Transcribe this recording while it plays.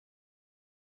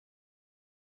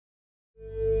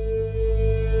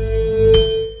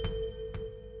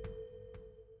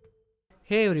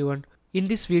Hey everyone, in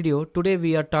this video today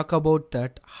we are talk about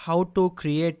that how to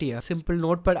create a simple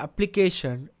notepad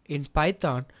application in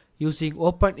Python using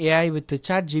OpenAI with the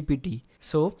ChatGPT.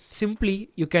 So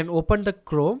simply you can open the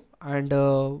Chrome and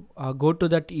go to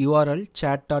that URL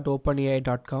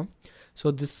chat.openai.com.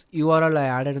 So this URL I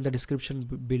added in the description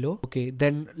below. Okay,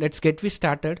 then let's get we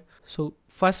started. So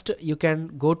first you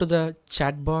can go to the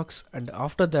chat box and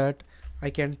after that I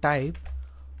can type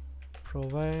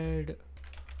provide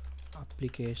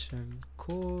application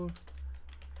code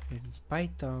in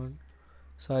Python.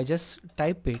 So I just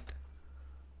type it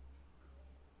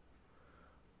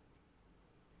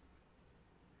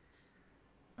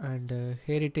and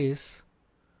here it is.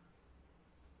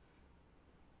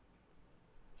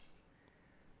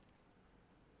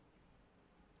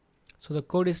 So the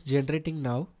code is generating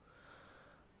now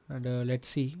and let's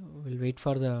see, we'll wait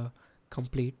for the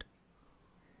complete.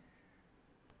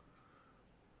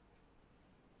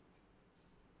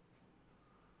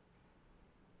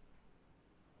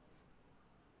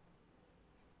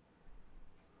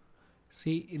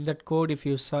 See in that code, if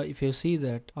you see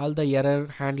that all the error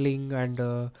handling and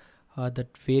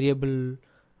that variable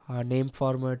name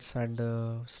formats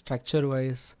and structure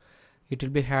wise, it will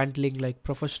be handling like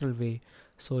professional way.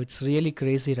 So it's really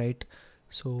crazy, right?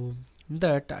 So in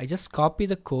that I just copy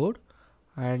the code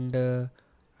and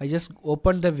I just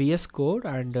open the VS code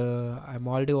and I'm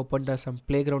already opened some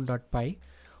playground.py.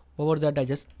 Over that I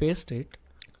just paste it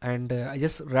and I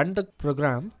just run the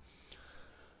program.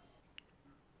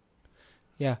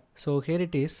 Yeah, so here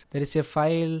it is. There is a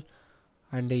file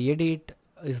and the edit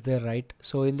is there, right?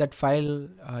 So in that file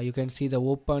you can see the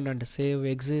open and the save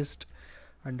exist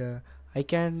and I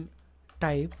can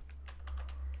type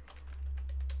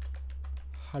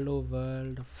hello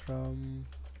world from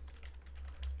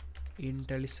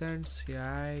Intelligence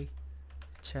AI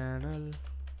channel,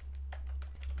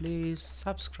 please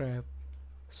subscribe.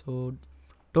 So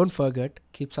don't forget,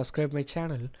 keep subscribe my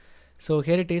channel. So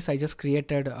here it is. I just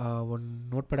created one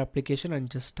notepad application and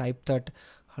just type that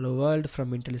hello world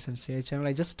from Intelligence AI channel.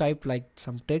 I just type like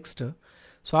some text.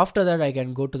 So after that I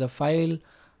can go to the file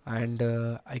and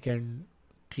I can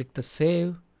click the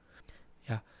save.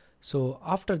 Yeah, so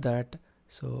after that,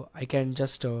 so I can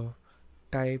just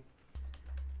type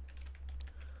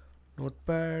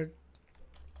notepad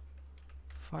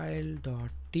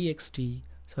file.txt.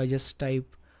 So I just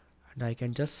type and I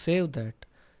can just save that.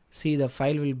 See, the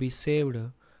file will be saved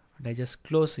and I just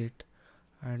close it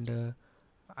and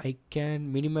I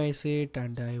can minimize it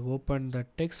and I open the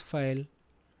text file.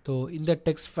 So in the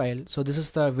text file, so this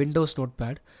is the Windows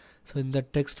notepad. So in the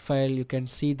text file you can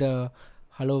see the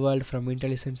hello world from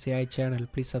Intelligence AI channel,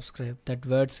 please subscribe. That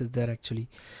words is there actually.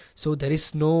 So there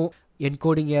is no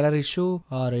encoding error issue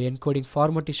or encoding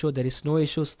format issue. There is no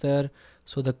issues there.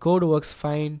 So the code works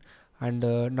fine and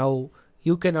now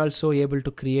you can also able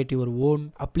to create your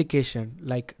own application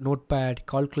like notepad,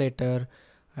 calculator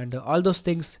and all those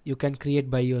things you can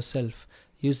create by yourself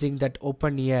using that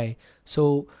OpenAI.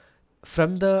 So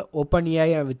from the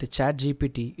OpenAI with the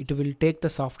ChatGPT, it will take the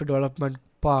software development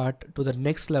part to the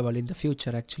next level in the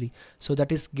future actually. So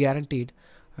that is guaranteed.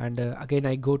 And again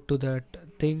I go to that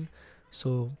thing.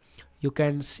 So you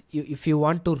can if you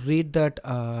want to read that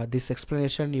this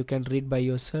explanation, you can read by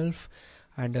yourself.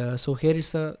 And so here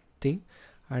is the thing.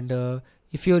 And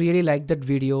if you really like that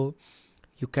video,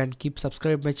 you can keep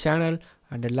subscribe my channel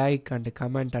and like and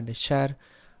comment and share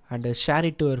and share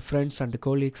it to your friends and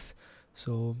colleagues.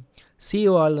 So see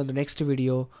you all on the next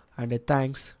video and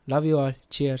thanks, love you all,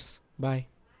 cheers, bye.